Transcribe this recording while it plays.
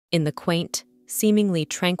In the quaint, seemingly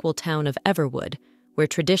tranquil town of Everwood, where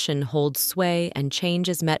tradition holds sway and change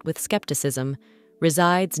is met with skepticism,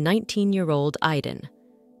 resides 19-year-old Aiden.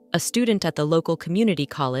 A student at the local community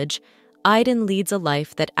college, Aiden leads a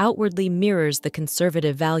life that outwardly mirrors the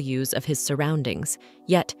conservative values of his surroundings,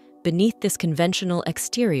 yet beneath this conventional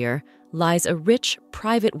exterior lies a rich,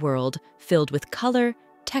 private world filled with color,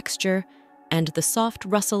 texture, and the soft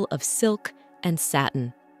rustle of silk and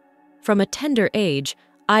satin. From a tender age,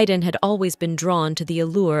 Aiden had always been drawn to the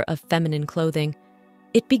allure of feminine clothing.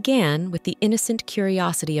 It began with the innocent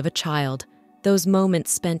curiosity of a child, those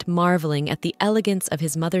moments spent marveling at the elegance of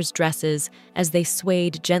his mother's dresses as they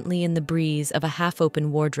swayed gently in the breeze of a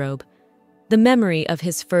half-open wardrobe. The memory of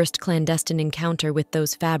his first clandestine encounter with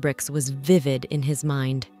those fabrics was vivid in his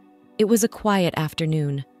mind. It was a quiet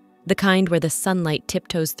afternoon, the kind where the sunlight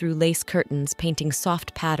tiptoes through lace curtains, painting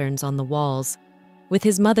soft patterns on the walls. With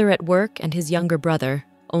his mother at work and his younger brother,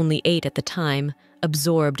 only 8 at the time,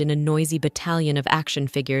 absorbed in a noisy battalion of action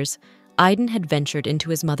figures, Aiden had ventured into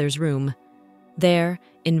his mother's room. There,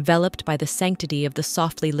 enveloped by the sanctity of the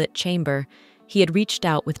softly lit chamber, he had reached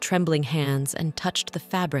out with trembling hands and touched the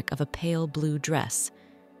fabric of a pale blue dress.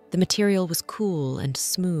 The material was cool and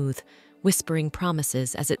smooth, whispering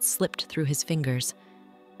promises as it slipped through his fingers.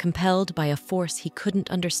 Compelled by a force he couldn't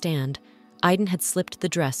understand, Aiden had slipped the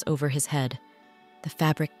dress over his head. The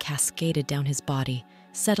fabric cascaded down his body,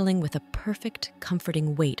 settling with a perfect,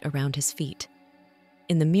 comforting weight around his feet.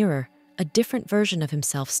 In the mirror, a different version of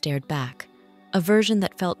himself stared back, a version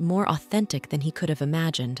that felt more authentic than he could have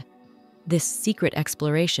imagined. This secret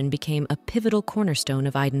exploration became a pivotal cornerstone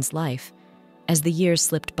of Aiden's life. As the years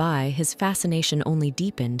slipped by, his fascination only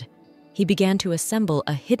deepened. He began to assemble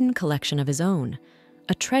a hidden collection of his own,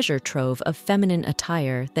 a treasure trove of feminine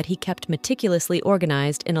attire that he kept meticulously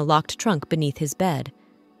organized in a locked trunk beneath his bed.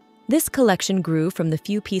 This collection grew from the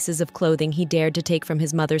few pieces of clothing he dared to take from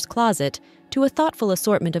his mother's closet to a thoughtful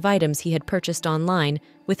assortment of items he had purchased online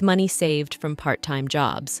with money saved from part-time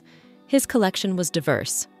jobs. His collection was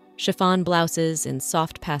diverse: chiffon blouses in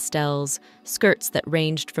soft pastels, skirts that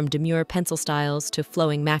ranged from demure pencil styles to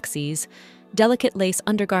flowing maxis, delicate lace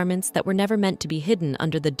undergarments that were never meant to be hidden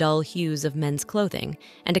under the dull hues of men's clothing,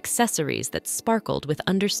 and accessories that sparkled with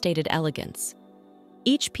understated elegance.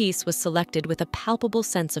 Each piece was selected with a palpable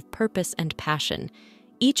sense of purpose and passion,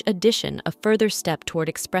 each addition a further step toward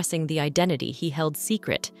expressing the identity he held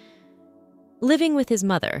secret. Living with his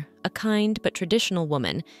mother, a kind but traditional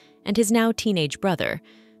woman, and his now teenage brother,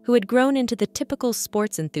 who had grown into the typical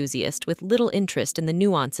sports enthusiast with little interest in the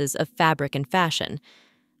nuances of fabric and fashion,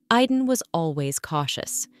 Aiden was always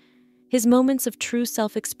cautious. His moments of true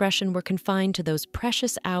self-expression were confined to those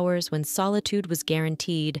precious hours when solitude was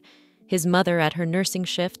guaranteed, his mother at her nursing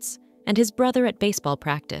shifts, and his brother at baseball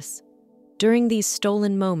practice. During these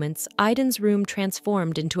stolen moments, Aiden's room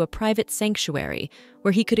transformed into a private sanctuary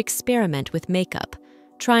where he could experiment with makeup,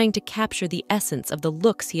 trying to capture the essence of the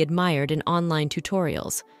looks he admired in online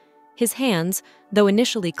tutorials. His hands, though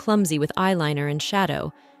initially clumsy with eyeliner and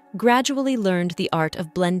shadow, gradually learned the art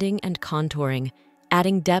of blending and contouring,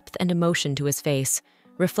 adding depth and emotion to his face,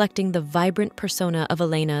 reflecting the vibrant persona of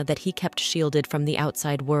Elena that he kept shielded from the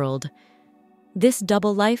outside world. This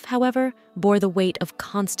double life, however, bore the weight of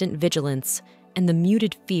constant vigilance and the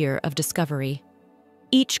muted fear of discovery.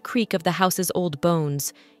 Each creak of the house's old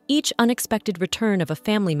bones, each unexpected return of a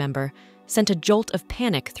family member, sent a jolt of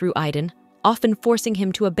panic through Aiden, often forcing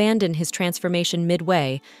him to abandon his transformation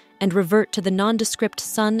midway and revert to the nondescript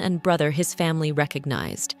son and brother his family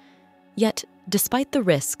recognized. Yet, despite the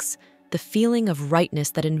risks, the feeling of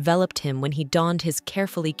rightness that enveloped him when he donned his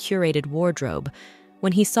carefully curated wardrobe,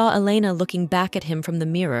 when he saw Elena looking back at him from the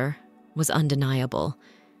mirror, was undeniable.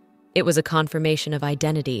 It was a confirmation of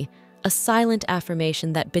identity, a silent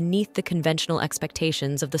affirmation that beneath the conventional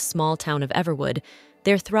expectations of the small town of Everwood,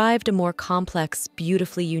 there thrived a more complex,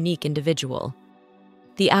 beautifully unique individual.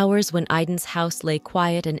 The hours when Aiden's house lay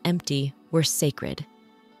quiet and empty were sacred.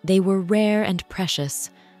 They were rare and precious,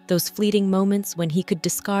 those fleeting moments when he could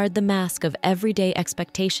discard the mask of everyday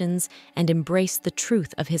expectations and embrace the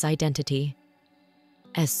truth of his identity.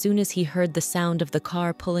 As soon as he heard the sound of the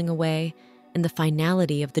car pulling away and the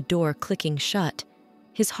finality of the door clicking shut,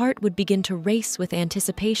 his heart would begin to race with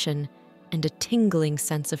anticipation and a tingling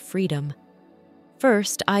sense of freedom.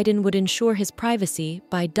 First, Aiden would ensure his privacy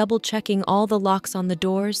by double-checking all the locks on the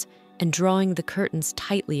doors and drawing the curtains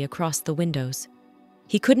tightly across the windows.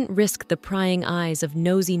 He couldn't risk the prying eyes of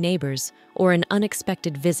nosy neighbors or an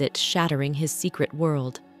unexpected visit shattering his secret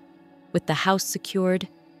world. With the house secured,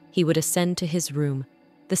 he would ascend to his room,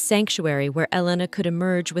 the sanctuary where Elena could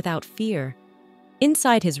emerge without fear.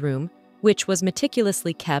 Inside his room, which was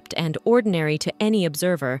meticulously kept and ordinary to any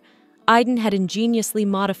observer, Aiden had ingeniously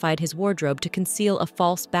modified his wardrobe to conceal a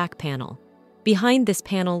false back panel. Behind this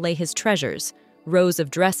panel lay his treasures, rows of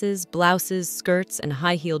dresses, blouses, skirts, and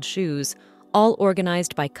high-heeled shoes, all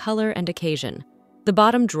organized by color and occasion. The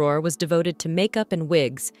bottom drawer was devoted to makeup and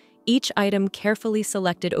wigs, each item carefully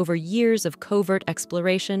selected over years of covert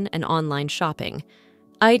exploration and online shopping.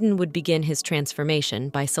 Aiden would begin his transformation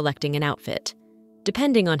by selecting an outfit.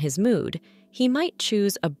 Depending on his mood, he might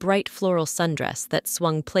choose a bright floral sundress that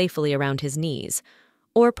swung playfully around his knees,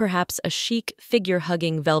 or perhaps a chic,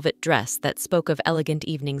 figure-hugging velvet dress that spoke of elegant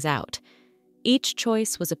evenings out. Each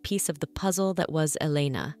choice was a piece of the puzzle that was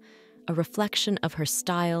Elena, a reflection of her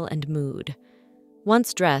style and mood.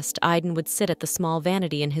 Once dressed, Aiden would sit at the small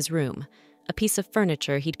vanity in his room, a piece of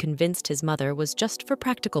furniture he'd convinced his mother was just for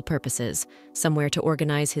practical purposes, somewhere to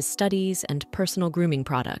organize his studies and personal grooming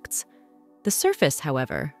products. The surface,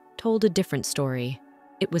 however, told a different story.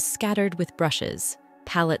 It was scattered with brushes,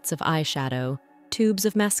 palettes of eyeshadow, tubes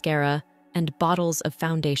of mascara, and bottles of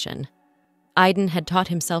foundation. Aiden had taught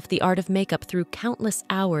himself the art of makeup through countless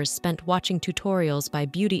hours spent watching tutorials by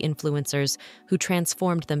beauty influencers who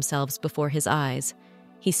transformed themselves before his eyes.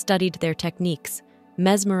 He studied their techniques,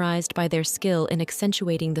 mesmerized by their skill in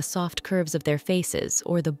accentuating the soft curves of their faces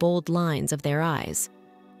or the bold lines of their eyes.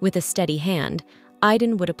 With a steady hand,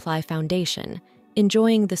 Aiden would apply foundation,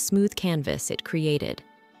 enjoying the smooth canvas it created.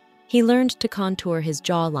 He learned to contour his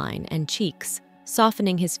jawline and cheeks,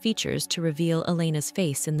 softening his features to reveal Elena's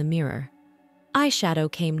face in the mirror. Eyeshadow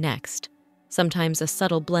came next, sometimes a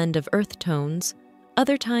subtle blend of earth tones,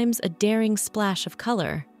 other times a daring splash of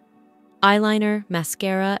color. Eyeliner,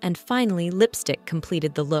 mascara, and finally lipstick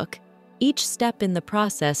completed the look, each step in the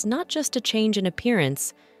process not just a change in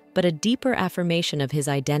appearance, but a deeper affirmation of his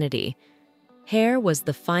identity. Hair was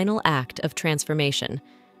the final act of transformation.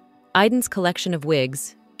 Aiden's collection of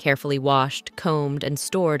wigs, carefully washed, combed, and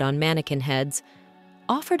stored on mannequin heads,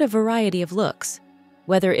 offered a variety of looks.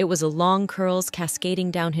 Whether it was a long curls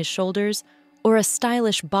cascading down his shoulders or a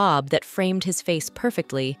stylish bob that framed his face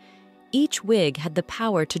perfectly, each wig had the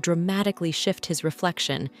power to dramatically shift his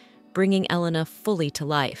reflection, bringing Elena fully to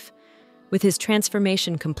life. With his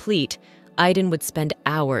transformation complete, Aiden would spend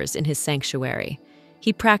hours in his sanctuary.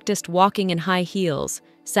 He practiced walking in high heels,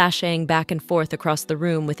 sashaying back and forth across the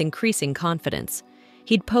room with increasing confidence.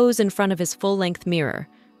 He'd pose in front of his full-length mirror,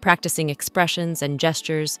 practicing expressions and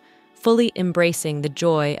gestures, fully embracing the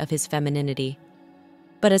joy of his femininity.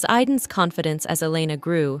 But as Aiden's confidence as Elena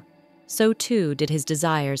grew, so too did his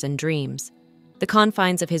desires and dreams. The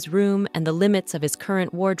confines of his room and the limits of his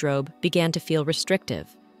current wardrobe began to feel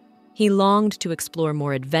restrictive. He longed to explore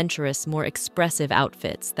more adventurous, more expressive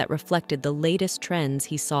outfits that reflected the latest trends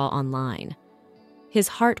he saw online. His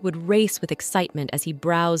heart would race with excitement as he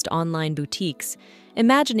browsed online boutiques,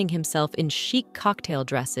 imagining himself in chic cocktail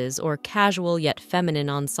dresses or casual yet feminine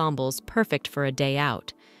ensembles perfect for a day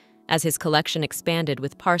out. As his collection expanded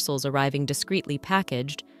with parcels arriving discreetly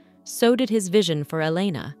packaged, so did his vision for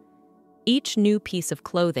Elena. Each new piece of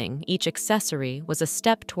clothing, each accessory, was a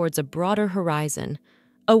step towards a broader horizon,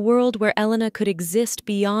 a world where Elena could exist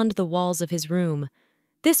beyond the walls of his room.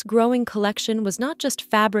 This growing collection was not just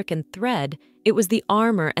fabric and thread, it was the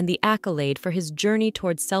armor and the accolade for his journey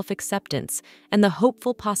towards self-acceptance and the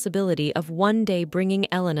hopeful possibility of one day bringing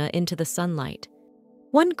Elena into the sunlight.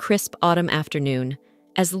 One crisp autumn afternoon,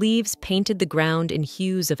 as leaves painted the ground in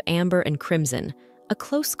hues of amber and crimson, a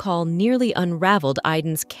close call nearly unraveled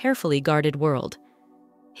Aiden's carefully guarded world.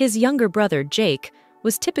 His younger brother, Jake,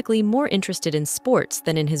 was typically more interested in sports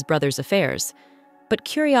than in his brother's affairs. But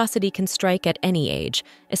curiosity can strike at any age,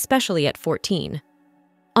 especially at 14.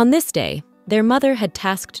 On this day, their mother had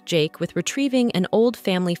tasked Jake with retrieving an old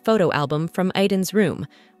family photo album from Aiden's room,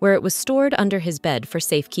 where it was stored under his bed for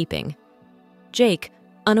safekeeping. Jake,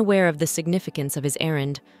 unaware of the significance of his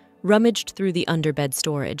errand, rummaged through the underbed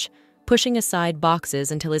storage, pushing aside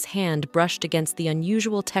boxes until his hand brushed against the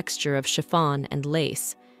unusual texture of chiffon and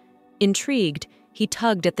lace. Intrigued, he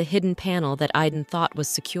tugged at the hidden panel that Aiden thought was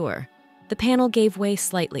secure. The panel gave way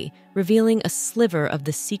slightly, revealing a sliver of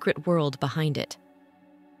the secret world behind it.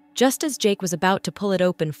 Just as Jake was about to pull it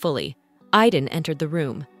open fully, Aiden entered the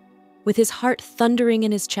room. With his heart thundering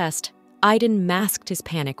in his chest, Aiden masked his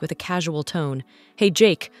panic with a casual tone. "Hey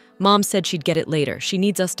Jake, Mom said she'd get it later. She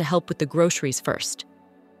needs us to help with the groceries first."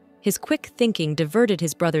 His quick thinking diverted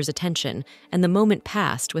his brother's attention, and the moment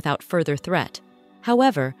passed without further threat.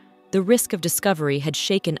 However, the risk of discovery had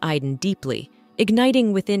shaken Aiden deeply,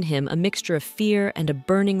 igniting within him a mixture of fear and a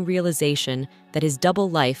burning realization that his double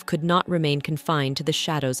life could not remain confined to the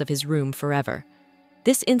shadows of his room forever.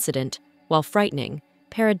 This incident, while frightening,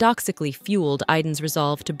 paradoxically fueled Aiden's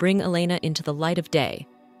resolve to bring Elena into the light of day.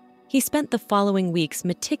 He spent the following weeks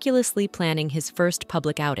meticulously planning his first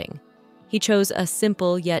public outing. He chose a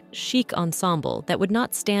simple yet chic ensemble that would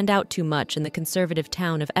not stand out too much in the conservative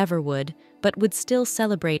town of Everwood, but would still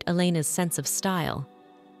celebrate Elena's sense of style.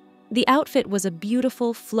 The outfit was a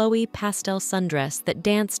beautiful, flowy pastel sundress that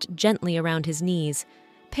danced gently around his knees,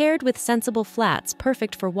 paired with sensible flats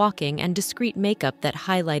perfect for walking and discreet makeup that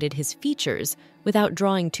highlighted his features without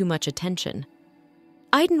drawing too much attention.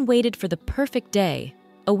 Aiden waited for the perfect day,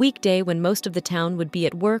 a weekday when most of the town would be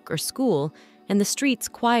at work or school and the streets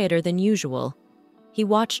quieter than usual. He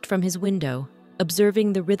watched from his window,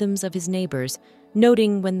 observing the rhythms of his neighbors,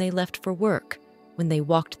 noting when they left for work, when they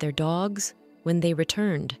walked their dogs, when they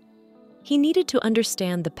returned. He needed to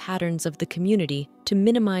understand the patterns of the community to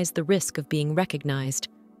minimize the risk of being recognized.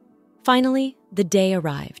 Finally, the day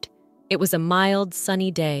arrived. It was a mild,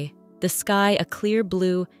 sunny day, the sky a clear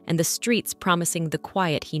blue and the streets promising the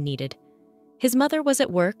quiet he needed. His mother was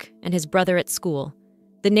at work and his brother at school.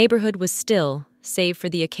 The neighborhood was still, save for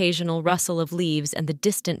the occasional rustle of leaves and the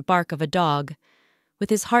distant bark of a dog.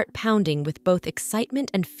 With his heart pounding with both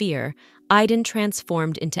excitement and fear, Aiden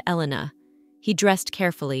transformed into Elena. He dressed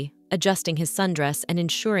carefully, adjusting his sundress and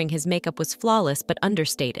ensuring his makeup was flawless but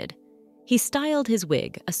understated. He styled his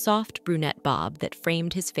wig, a soft brunette bob that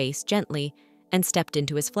framed his face gently, and stepped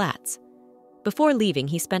into his flats. Before leaving,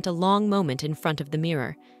 he spent a long moment in front of the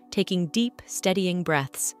mirror, taking deep, steadying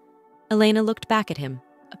breaths. Elena looked back at him,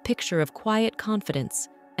 a picture of quiet confidence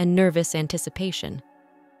and nervous anticipation.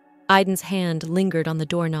 Aiden's hand lingered on the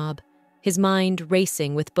doorknob, his mind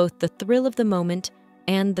racing with both the thrill of the moment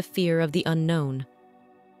and the fear of the unknown.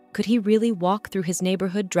 Could he really walk through his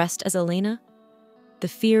neighborhood dressed as Elena? The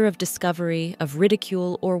fear of discovery, of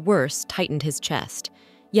ridicule, or worse, tightened his chest.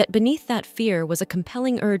 Yet beneath that fear was a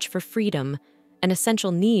compelling urge for freedom, an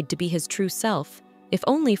essential need to be his true self, if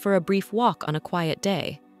only for a brief walk on a quiet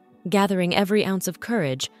day. Gathering every ounce of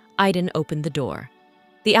courage, Aiden opened the door.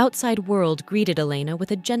 The outside world greeted Elena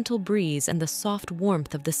with a gentle breeze and the soft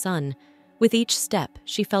warmth of the sun. With each step,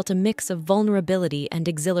 she felt a mix of vulnerability and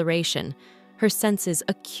exhilaration, her senses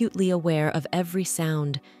acutely aware of every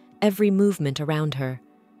sound, every movement around her.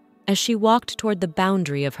 As she walked toward the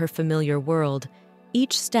boundary of her familiar world,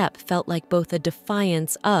 each step felt like both a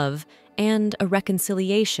defiance of and a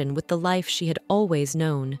reconciliation with the life she had always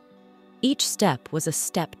known. Each step was a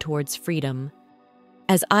step towards freedom.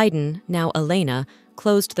 As Aiden, now Elena,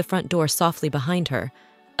 closed the front door softly behind her,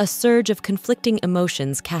 a surge of conflicting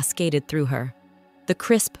emotions cascaded through her. The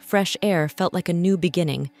crisp, fresh air felt like a new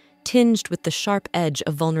beginning, tinged with the sharp edge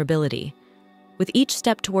of vulnerability. With each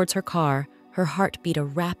step towards her car, her heart beat a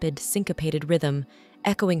rapid, syncopated rhythm,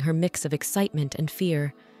 echoing her mix of excitement and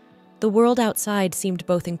fear. The world outside seemed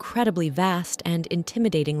both incredibly vast and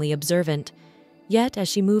intimidatingly observant. Yet, as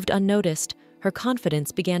she moved unnoticed, her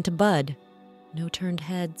confidence began to bud. No turned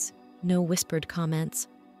heads, no whispered comments.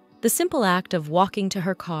 The simple act of walking to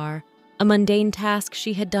her car, a mundane task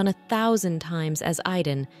she had done 1,000 times as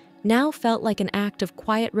Aiden, now felt like an act of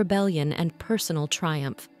quiet rebellion and personal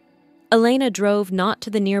triumph. Elena drove not to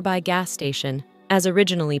the nearby gas station, as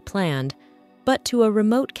originally planned, but to a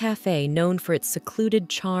remote cafe known for its secluded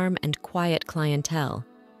charm and quiet clientele.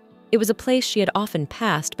 It was a place she had often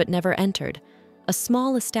passed but never entered, a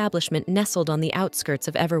small establishment nestled on the outskirts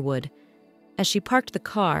of Everwood. As she parked the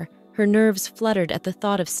car, her nerves fluttered at the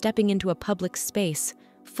thought of stepping into a public space,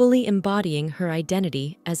 fully embodying her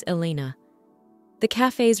identity as Elena. The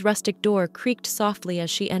cafe's rustic door creaked softly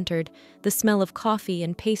as she entered, the smell of coffee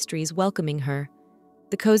and pastries welcoming her.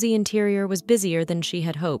 The cozy interior was busier than she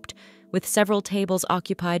had hoped, with several tables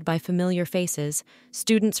occupied by familiar faces,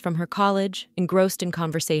 students from her college, engrossed in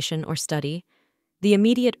conversation or study. The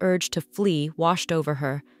immediate urge to flee washed over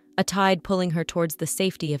her, a tide pulling her towards the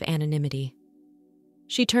safety of anonymity.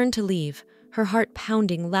 She turned to leave, her heart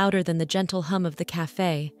pounding louder than the gentle hum of the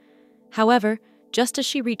cafe. However, just as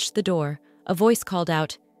she reached the door, a voice called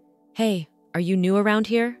out, "Hey, are you new around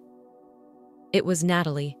here?" It was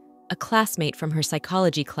Natalie, a classmate from her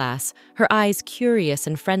psychology class, her eyes curious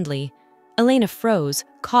and friendly. Elena froze,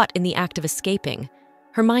 caught in the act of escaping.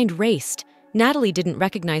 Her mind raced. Natalie didn't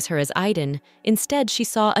recognize her as Aiden. Instead, she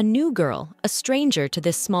saw a new girl, a stranger to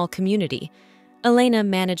this small community. Elena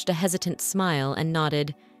managed a hesitant smile and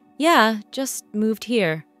nodded. "Yeah, just moved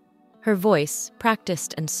here." Her voice,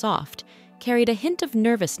 practiced and soft, carried a hint of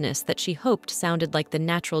nervousness that she hoped sounded like the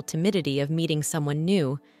natural timidity of meeting someone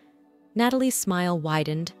new. Natalie's smile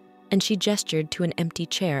widened, and she gestured to an empty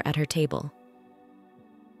chair at her table.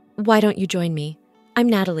 "Why don't you join me? I'm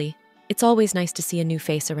Natalie. It's always nice to see a new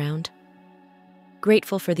face around."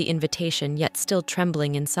 Grateful for the invitation, yet still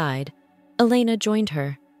trembling inside, Elena joined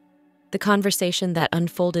her. The conversation that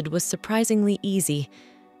unfolded was surprisingly easy.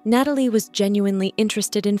 Natalie was genuinely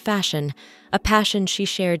interested in fashion, a passion she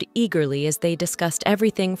shared eagerly as they discussed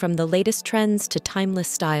everything from the latest trends to timeless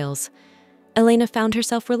styles. Elena found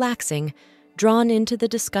herself relaxing, drawn into the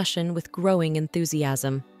discussion with growing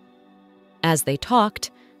enthusiasm. As they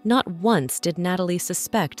talked, not once did Natalie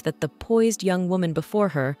suspect that the poised young woman before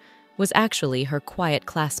her was actually her quiet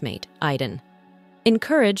classmate, Aiden.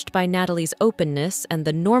 Encouraged by Natalie's openness and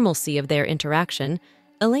the normalcy of their interaction,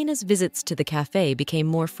 Elena's visits to the cafe became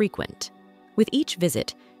more frequent. With each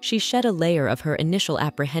visit, she shed a layer of her initial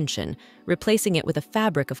apprehension, replacing it with a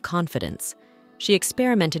fabric of confidence. She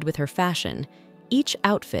experimented with her fashion, each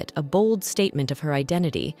outfit a bold statement of her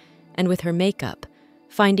identity, and with her makeup,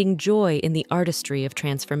 finding joy in the artistry of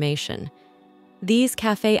transformation. These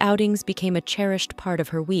cafe outings became a cherished part of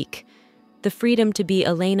her week. The freedom to be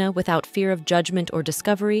Elena without fear of judgment or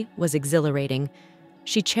discovery was exhilarating.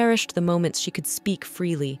 She cherished the moments she could speak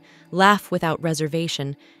freely, laugh without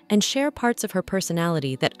reservation, and share parts of her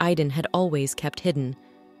personality that Aiden had always kept hidden.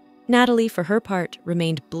 Natalie, for her part,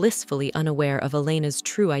 remained blissfully unaware of Elena's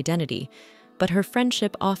true identity, but her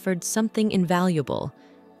friendship offered something invaluable,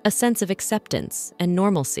 a sense of acceptance and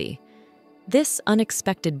normalcy. This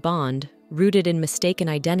unexpected bond, rooted in mistaken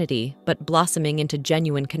identity but blossoming into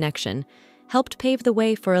genuine connection, helped pave the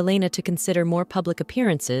way for Elena to consider more public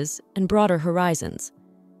appearances and broader horizons.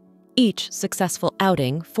 Each successful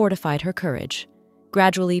outing fortified her courage,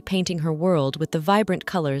 gradually painting her world with the vibrant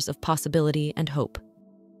colors of possibility and hope.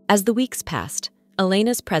 As the weeks passed,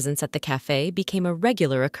 Elena's presence at the cafe became a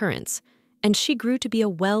regular occurrence, and she grew to be a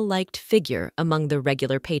well-liked figure among the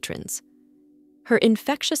regular patrons. Her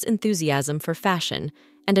infectious enthusiasm for fashion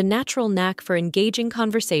and a natural knack for engaging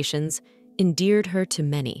conversations endeared her to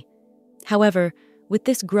many. However, with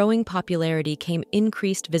this growing popularity came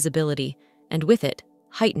increased visibility, and with it,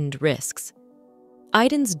 heightened risks.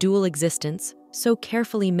 Aiden's dual existence, so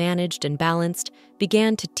carefully managed and balanced,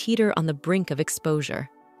 began to teeter on the brink of exposure.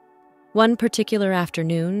 One particular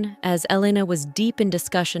afternoon, as Elena was deep in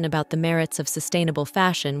discussion about the merits of sustainable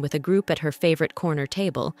fashion with a group at her favorite corner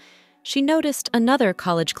table, she noticed another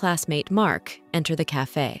college classmate, Mark, enter the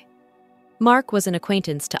cafe. Mark was an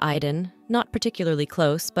acquaintance to Aiden, not particularly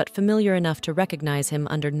close, but familiar enough to recognize him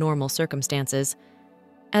under normal circumstances.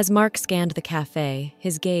 As Mark scanned the cafe,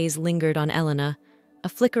 his gaze lingered on Elena, a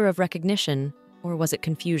flicker of recognition, or was it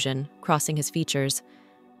confusion, crossing his features.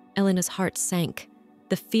 Elena's heart sank.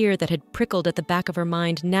 The fear that had prickled at the back of her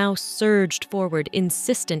mind now surged forward,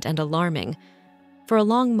 insistent and alarming. For a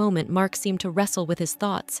long moment, Mark seemed to wrestle with his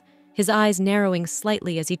thoughts, his eyes narrowing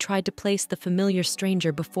slightly as he tried to place the familiar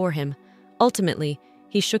stranger before him. Ultimately,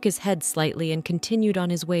 he shook his head slightly and continued on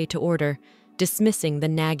his way to order, dismissing the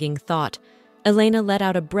nagging thought. Elena let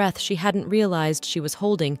out a breath she hadn't realized she was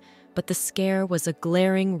holding, but the scare was a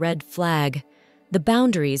glaring red flag. The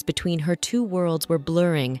boundaries between her two worlds were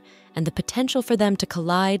blurring, and the potential for them to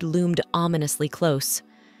collide loomed ominously close.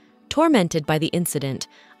 Tormented by the incident,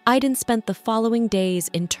 Aiden spent the following days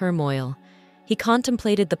in turmoil. He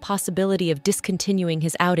contemplated the possibility of discontinuing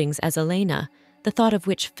his outings as Elena, the thought of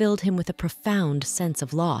which filled him with a profound sense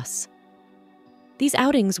of loss. These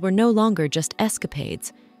outings were no longer just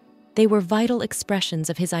escapades. They were vital expressions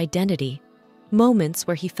of his identity, moments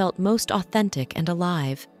where he felt most authentic and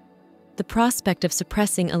alive. The prospect of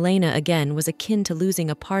suppressing Elena again was akin to losing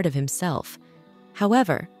a part of himself.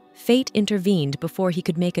 However, fate intervened before he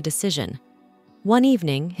could make a decision. One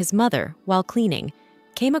evening, his mother, while cleaning,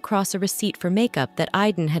 came across a receipt for makeup that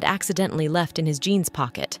Aiden had accidentally left in his jeans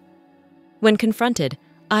pocket. When confronted,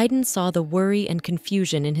 Aiden saw the worry and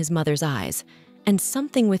confusion in his mother's eyes, and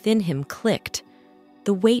something within him clicked.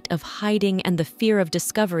 The weight of hiding and the fear of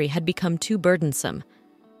discovery had become too burdensome.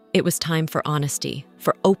 It was time for honesty,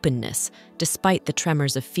 for openness, despite the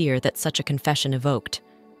tremors of fear that such a confession evoked.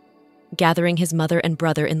 Gathering his mother and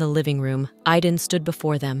brother in the living room, Aiden stood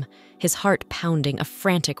before them, his heart pounding a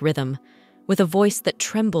frantic rhythm. With a voice that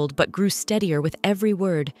trembled but grew steadier with every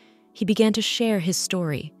word, he began to share his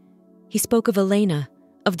story. He spoke of Elena,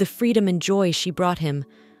 of the freedom and joy she brought him,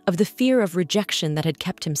 of the fear of rejection that had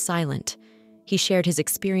kept him silent. He shared his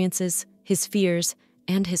experiences, his fears,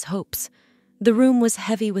 and his hopes. The room was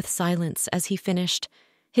heavy with silence as he finished.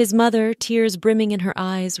 His mother, tears brimming in her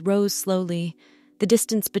eyes, rose slowly. The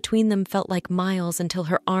distance between them felt like miles until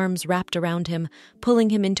her arms wrapped around him, pulling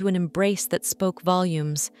him into an embrace that spoke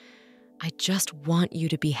volumes. "I just want you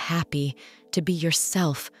to be happy, to be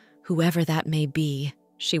yourself, whoever that may be,"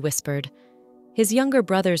 she whispered. His younger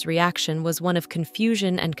brother's reaction was one of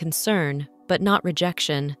confusion and concern, but not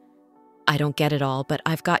rejection. "I don't get it all, but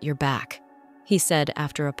I've got your back," he said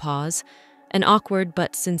after a pause, an awkward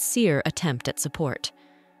but sincere attempt at support.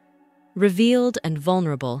 Revealed and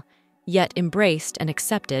vulnerable, yet embraced and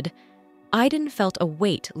accepted, Aiden felt a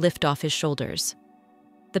weight lift off his shoulders.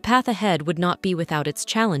 The path ahead would not be without its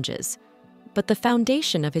challenges, but the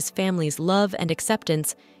foundation of his family's love and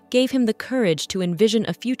acceptance gave him the courage to envision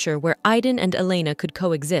a future where Aiden and Elena could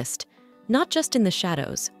coexist, not just in the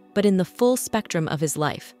shadows, but in the full spectrum of his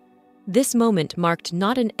life. This moment marked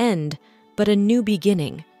not an end, but a new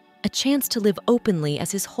beginning, a chance to live openly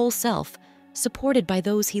as his whole self, supported by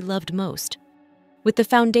those he loved most. With the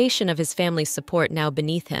foundation of his family's support now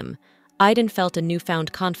beneath him, Aiden felt a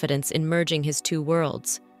newfound confidence in merging his two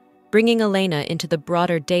worlds, bringing Elena into the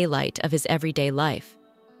broader daylight of his everyday life.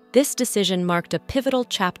 This decision marked a pivotal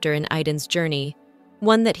chapter in Aiden's journey,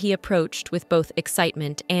 one that he approached with both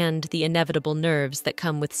excitement and the inevitable nerves that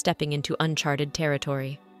come with stepping into uncharted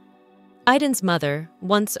territory. Aiden's mother,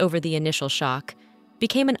 once over the initial shock,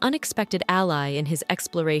 became an unexpected ally in his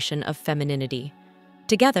exploration of femininity.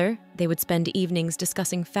 Together, they would spend evenings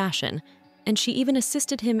discussing fashion, and she even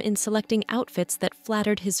assisted him in selecting outfits that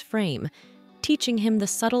flattered his frame, teaching him the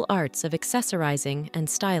subtle arts of accessorizing and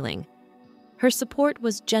styling. Her support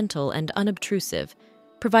was gentle and unobtrusive,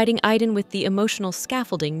 providing Aiden with the emotional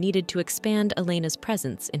scaffolding needed to expand Elena's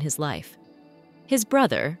presence in his life. His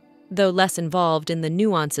brother, though less involved in the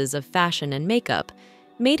nuances of fashion and makeup,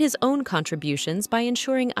 made his own contributions by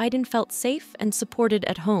ensuring Aiden felt safe and supported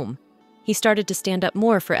at home. He started to stand up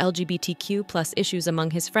more for LGBTQ+ issues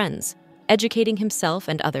among his friends, educating himself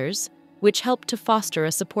and others, which helped to foster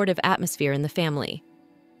a supportive atmosphere in the family.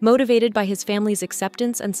 Motivated by his family's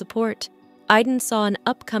acceptance and support, Aiden saw an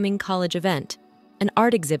upcoming college event, an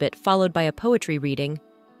art exhibit followed by a poetry reading,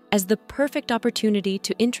 as the perfect opportunity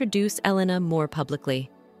to introduce Elena more publicly.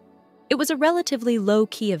 It was a relatively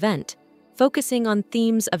low-key event, focusing on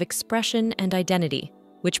themes of expression and identity,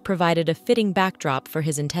 which provided a fitting backdrop for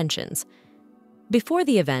his intentions. Before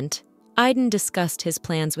the event, Aiden discussed his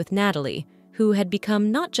plans with Natalie, who had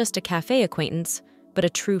become not just a cafe acquaintance, but a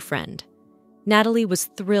true friend. Natalie was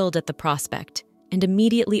thrilled at the prospect and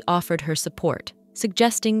immediately offered her support,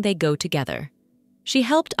 suggesting they go together. She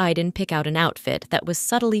helped Aiden pick out an outfit that was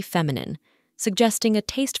subtly feminine, suggesting a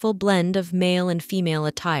tasteful blend of male and female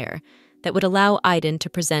attire that would allow Aiden to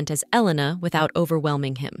present as Elena without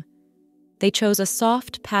overwhelming him. They chose a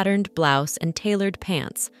soft, patterned blouse and tailored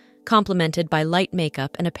pants, complemented by light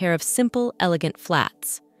makeup and a pair of simple, elegant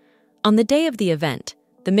flats. On the day of the event,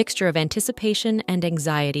 the mixture of anticipation and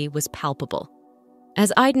anxiety was palpable.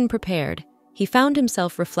 As Aiden prepared, he found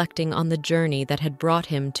himself reflecting on the journey that had brought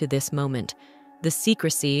him to this moment, the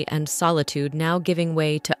secrecy and solitude now giving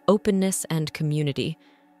way to openness and community.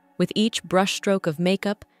 With each brushstroke of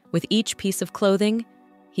makeup, with each piece of clothing,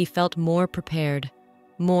 he felt more prepared,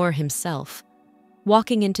 more himself.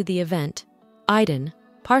 Walking into the event, Aiden,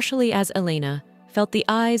 partially as Elena, felt the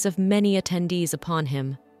eyes of many attendees upon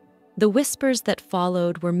him. The whispers that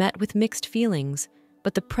followed were met with mixed feelings,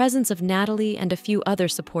 but the presence of Natalie and a few other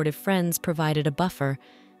supportive friends provided a buffer,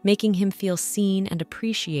 making him feel seen and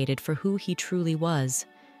appreciated for who he truly was.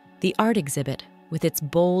 The art exhibit, with its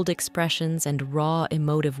bold expressions and raw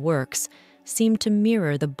emotive works, seemed to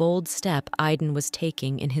mirror the bold step Aiden was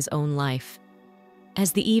taking in his own life.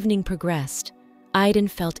 As the evening progressed, Aiden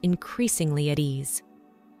felt increasingly at ease.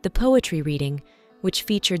 The poetry reading, which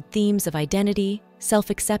featured themes of identity,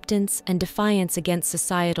 self-acceptance, and defiance against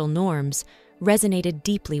societal norms, resonated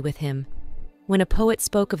deeply with him. When a poet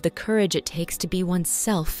spoke of the courage it takes to be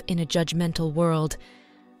oneself in a judgmental world,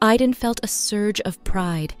 Aiden felt a surge of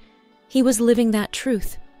pride. He was living that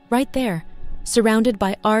truth, right there, surrounded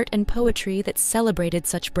by art and poetry that celebrated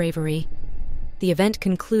such bravery. The event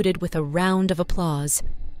concluded with a round of applause,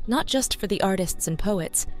 not just for the artists and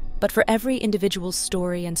poets, but for every individual's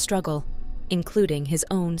story and struggle, including his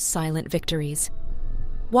own silent victories.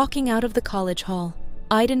 Walking out of the college hall,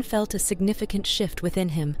 Aiden felt a significant shift within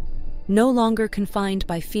him. No longer confined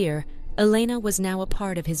by fear, Elena was now a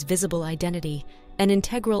part of his visible identity, an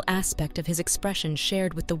integral aspect of his expression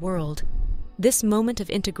shared with the world. This moment of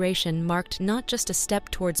integration marked not just a step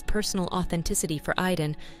towards personal authenticity for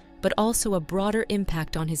Aiden, but also a broader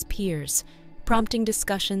impact on his peers, prompting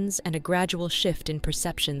discussions and a gradual shift in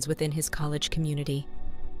perceptions within his college community.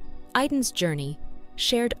 Aiden's journey,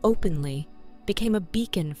 shared openly, became a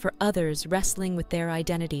beacon for others wrestling with their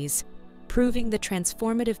identities, proving the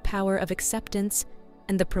transformative power of acceptance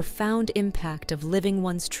and the profound impact of living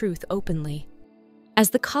one's truth openly.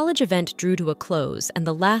 As the college event drew to a close and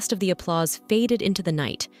the last of the applause faded into the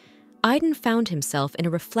night, Aiden found himself in a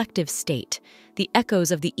reflective state, the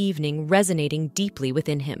echoes of the evening resonating deeply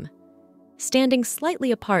within him. Standing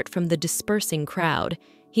slightly apart from the dispersing crowd,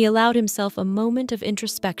 he allowed himself a moment of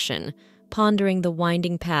introspection, pondering the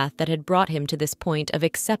winding path that had brought him to this point of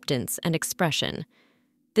acceptance and expression.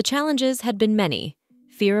 The challenges had been many: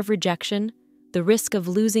 fear of rejection, the risk of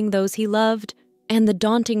losing those he loved, and the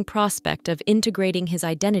daunting prospect of integrating his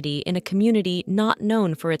identity in a community not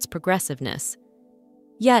known for its progressiveness.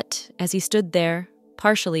 Yet, as he stood there,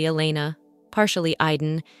 partially Elena, partially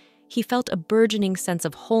Aiden, he felt a burgeoning sense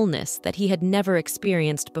of wholeness that he had never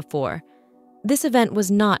experienced before. This event was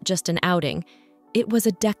not just an outing, it was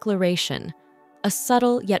a declaration, a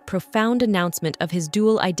subtle yet profound announcement of his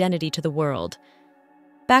dual identity to the world.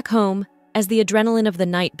 Back home, as the adrenaline of the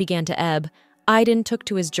night began to ebb, Aiden took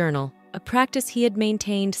to his journal, a practice he had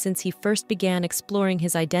maintained since he first began exploring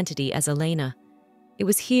his identity as Elena. It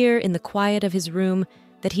was here, in the quiet of his room,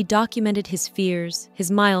 that he documented his fears, his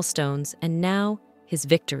milestones, and now, his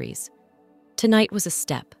victories. "Tonight was a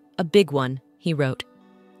step, a big one," he wrote.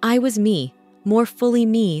 "I was me, more fully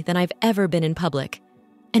me than I've ever been in public.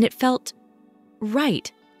 And it felt right,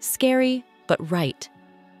 scary, but right."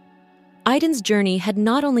 Aiden's journey had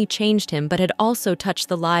not only changed him, but had also touched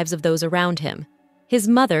the lives of those around him. His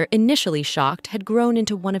mother, initially shocked, had grown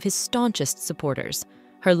into one of his staunchest supporters,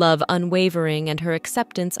 her love unwavering and her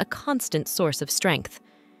acceptance a constant source of strength.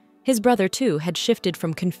 His brother, too, had shifted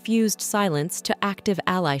from confused silence to active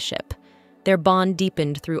allyship. Their bond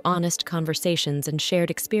deepened through honest conversations and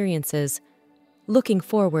shared experiences. Looking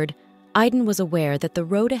forward, Aiden was aware that the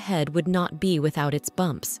road ahead would not be without its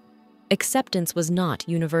bumps. Acceptance was not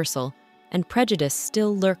universal, and prejudice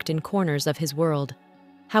still lurked in corners of his world.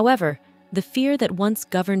 However, the fear that once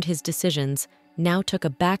governed his decisions now took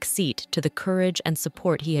a back seat to the courage and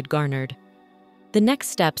support he had garnered. The next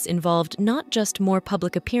steps involved not just more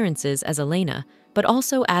public appearances as Elena, but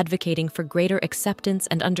also advocating for greater acceptance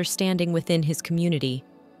and understanding within his community.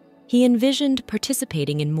 He envisioned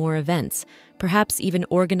participating in more events, perhaps even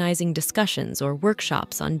organizing discussions or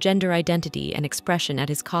workshops on gender identity and expression at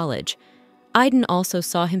his college. Aiden also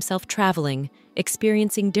saw himself traveling,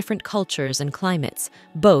 experiencing different cultures and climates,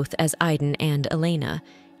 both as Aiden and Elena,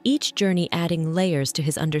 each journey adding layers to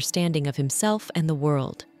his understanding of himself and the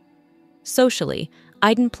world. Socially,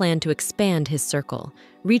 Aiden planned to expand his circle,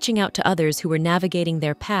 reaching out to others who were navigating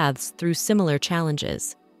their paths through similar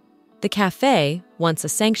challenges. The cafe, once a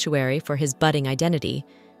sanctuary for his budding identity,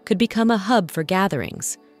 could become a hub for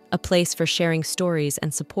gatherings, a place for sharing stories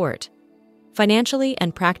and support. Financially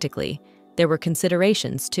and practically, there were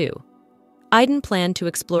considerations too. Aiden planned to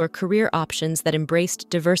explore career options that embraced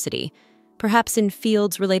diversity, perhaps in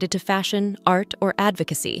fields related to fashion, art, or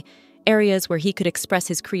advocacy, areas where he could express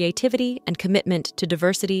his creativity and commitment to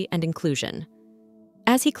diversity and inclusion.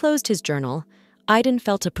 As he closed his journal, Aiden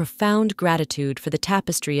felt a profound gratitude for the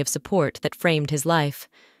tapestry of support that framed his life,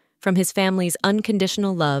 from his family's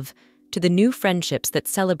unconditional love to the new friendships that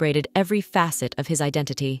celebrated every facet of his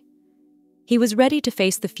identity. He was ready to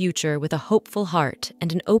face the future with a hopeful heart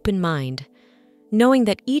and an open mind, knowing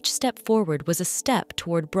that each step forward was a step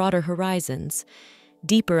toward broader horizons,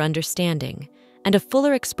 deeper understanding, and a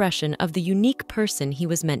fuller expression of the unique person he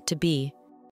was meant to be.